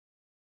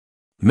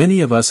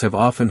Many of us have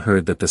often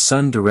heard that the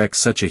sun directs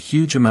such a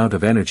huge amount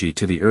of energy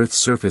to the Earth's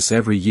surface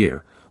every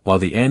year, while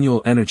the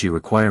annual energy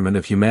requirement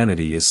of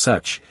humanity is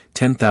such,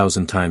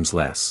 10,000 times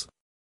less.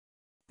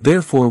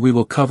 Therefore we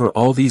will cover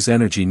all these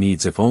energy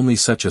needs if only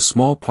such a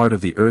small part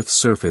of the Earth's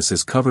surface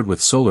is covered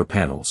with solar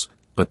panels,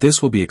 but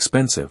this will be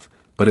expensive,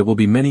 but it will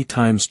be many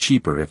times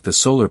cheaper if the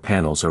solar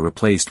panels are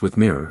replaced with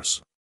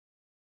mirrors.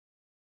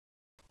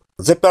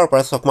 The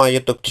purpose of my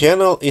YouTube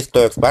channel is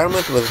to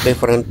experiment with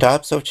different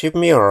types of cheap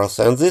mirrors,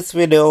 and this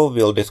video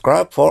will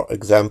describe 4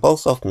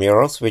 examples of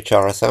mirrors which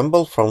are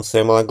assembled from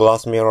similar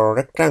glass mirror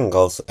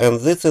rectangles,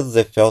 and this is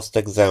the first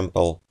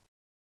example.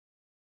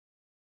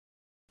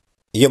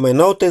 You may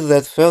notice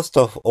that first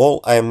of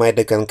all I made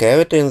a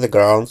concavity in the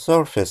ground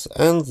surface,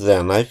 and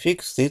then I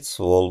fixed its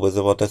wall with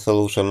a water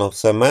solution of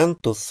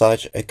cement to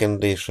such a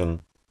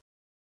condition.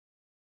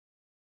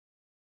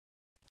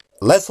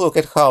 Let's look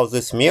at how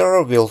this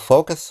mirror will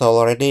focus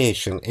solar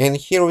radiation, and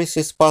here we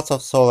see spots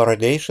of solar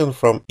radiation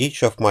from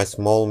each of my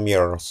small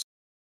mirrors.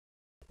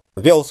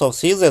 We also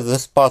see that the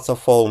spots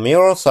of all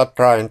mirrors are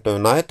trying to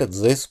unite at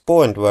this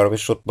point, where we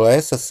should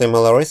place a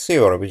similar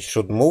receiver, which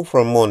should move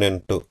from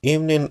morning to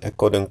evening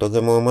according to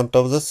the movement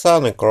of the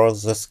sun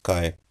across the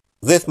sky.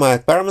 These my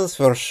experiments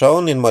were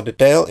shown in more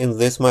detail in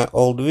this my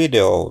old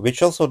video,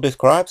 which also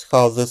describes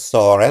how this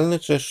solar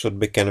energy should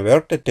be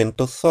converted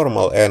into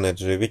thermal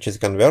energy, which is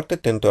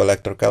converted into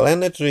electrical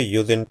energy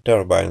using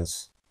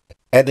turbines.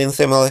 Adding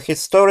similar heat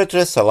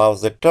storages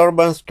allows the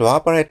turbines to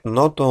operate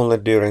not only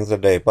during the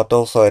day, but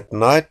also at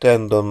night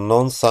and on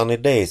non-sunny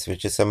days,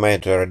 which is a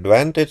major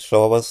advantage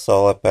over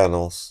solar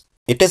panels.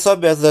 It is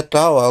obvious that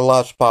our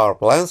large power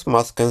plants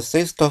must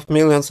consist of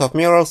millions of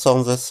mirrors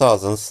on the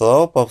southern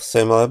slope of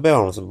similar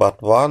berms,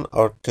 but 1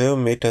 or 2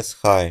 meters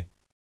high.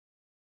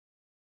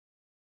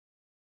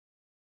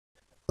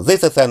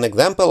 This is an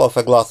example of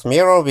a glass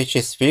mirror which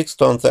is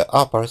fixed on the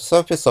upper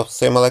surface of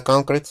similar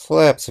concrete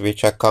slabs,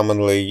 which are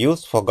commonly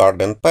used for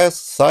garden paths,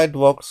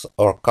 sidewalks,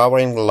 or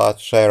covering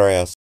large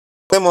areas.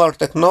 Similar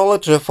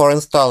technology for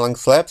installing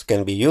slabs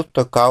can be used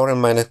to cover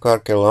many square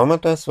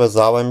kilometers with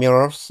our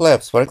mirror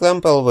slabs, for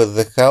example with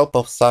the help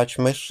of such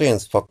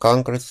machines for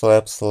concrete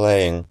slabs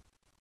laying.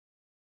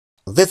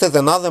 This is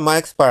another my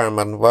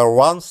experiment, where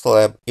one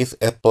slab is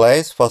a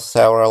place for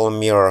several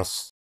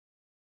mirrors.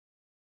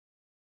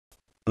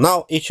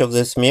 Now each of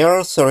these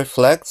mirrors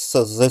reflects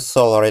the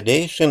solar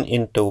radiation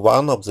into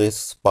one of these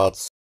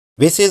spots.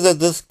 We see that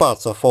the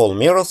spots of all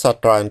mirrors are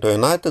trying to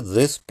unite at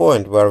this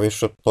point, where we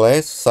should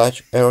place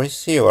such a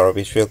receiver,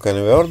 which will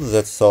convert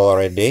that solar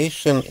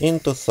radiation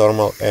into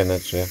thermal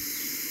energy.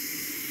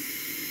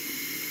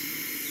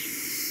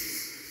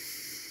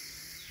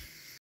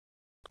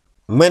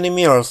 Many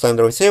mirrors and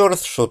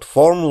receivers should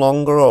form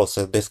long rows,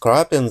 as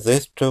described in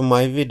these 2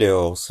 my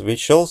videos,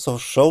 which also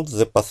showed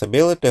the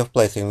possibility of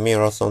placing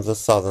mirrors on the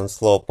southern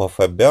slope of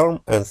a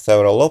berm and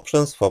several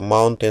options for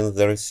mounting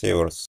the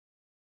receivers.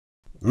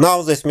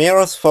 Now these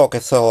mirrors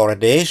focus solar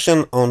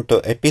radiation onto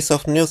a piece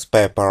of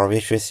newspaper,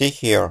 which we see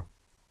here.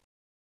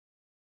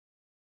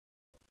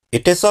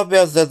 It is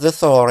obvious that the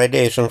solar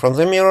radiation from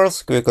the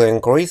mirrors quickly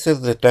increases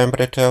the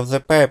temperature of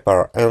the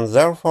paper, and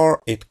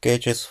therefore it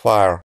catches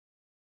fire.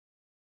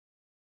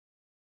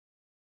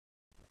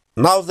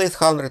 Now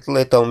these 100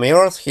 little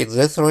mirrors hit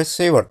this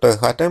receiver to a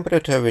high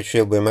temperature, which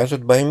will be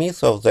measured by me,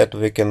 so that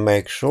we can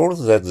make sure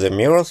that the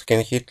mirrors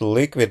can heat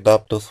liquid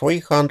up to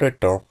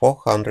 300 or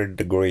 400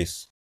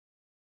 degrees.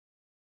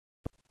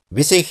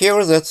 We see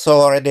here that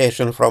solar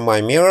radiation from my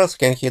mirrors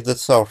can hit the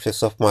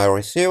surface of my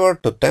receiver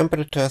to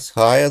temperatures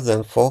higher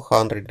than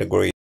 400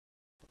 degrees.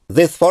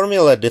 This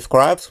formula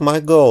describes my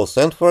goals,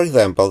 and for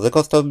example, the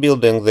cost of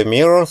building the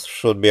mirrors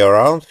should be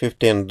around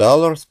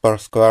 $15 per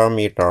square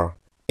meter.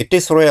 It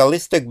is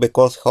realistic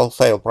because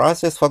wholesale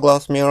prices for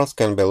glass mirrors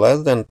can be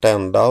less than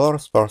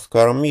 $10 per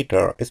square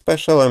meter,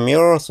 especially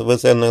mirrors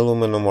with an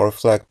aluminum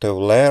reflective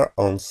layer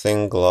on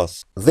thin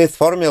glass. This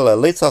formula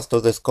leads us to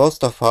this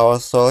cost of our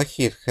solar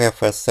heat,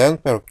 half a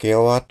cent per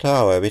kilowatt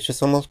hour, which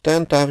is almost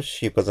 10 times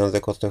cheaper than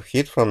the cost of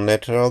heat from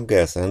natural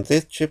gas, and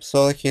this cheap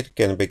solar heat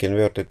can be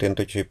converted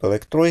into cheap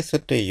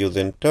electricity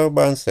using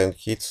turbines and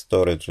heat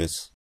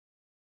storages.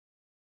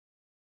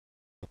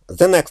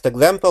 The next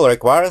example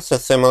requires a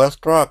similar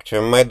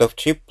structure made of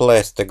cheap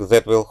plastic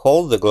that will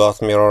hold the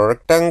glass mirror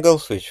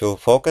rectangles, which will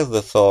focus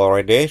the solar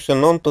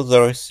radiation onto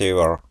the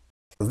receiver.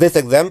 This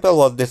example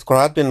was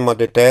described in more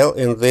detail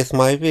in this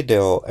my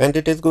video, and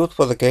it is good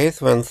for the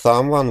case when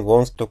someone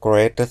wants to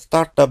create a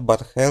startup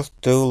but has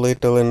too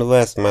little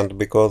investment,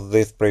 because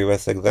this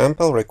previous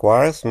example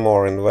requires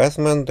more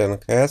investment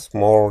and has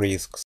more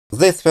risks.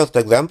 This first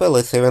example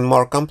is even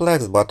more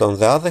complex, but on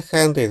the other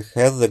hand it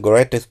has the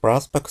greatest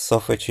prospects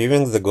of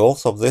achieving the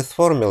goals of this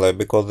formula,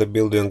 because the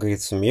building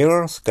its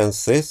mirrors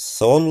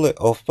consists only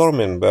of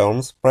forming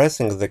berms,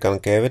 pressing the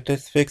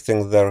concavities,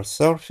 fixing their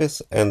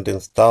surface, and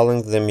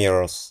installing the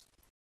mirrors.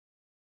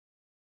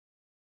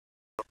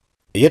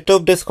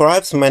 YouTube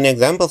describes many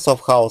examples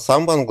of how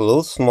someone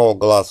glues small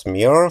glass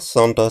mirrors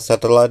onto a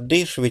satellite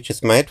dish which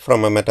is made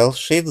from a metal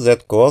sheet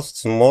that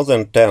costs more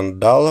than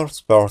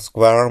 $10 per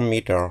square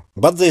meter.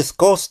 But these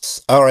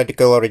costs are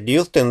radically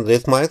reduced in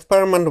this my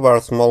experiment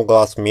where small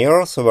glass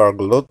mirrors were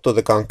glued to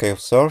the concave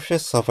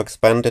surface of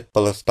expanded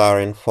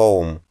polystyrene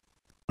foam.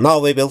 Now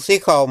we will see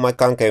how my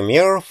concave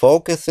mirror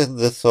focuses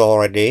the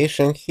solar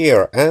radiation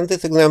here, and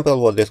this example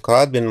was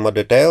described in more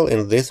detail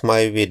in this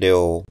my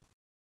video.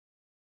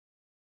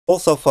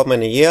 Also for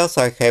many years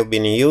I have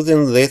been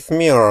using these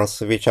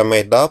mirrors, which are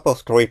made up of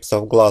strips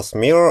of glass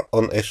mirror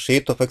on a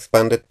sheet of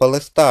expanded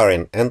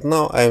polystyrene, and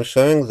now I am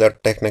showing their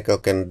technical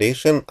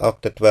condition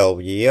after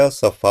 12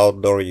 years of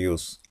outdoor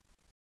use.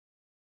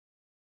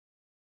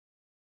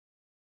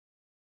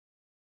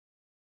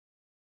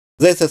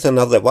 This is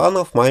another one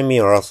of my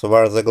mirrors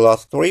where the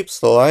glass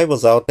strips lie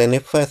without any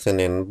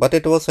fastening, but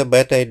it was a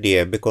bad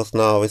idea, because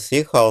now we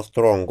see how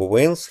strong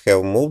winds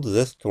have moved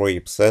the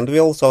strips, and we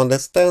also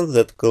understand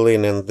that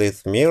cleaning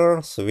these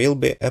mirrors will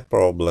be a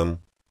problem.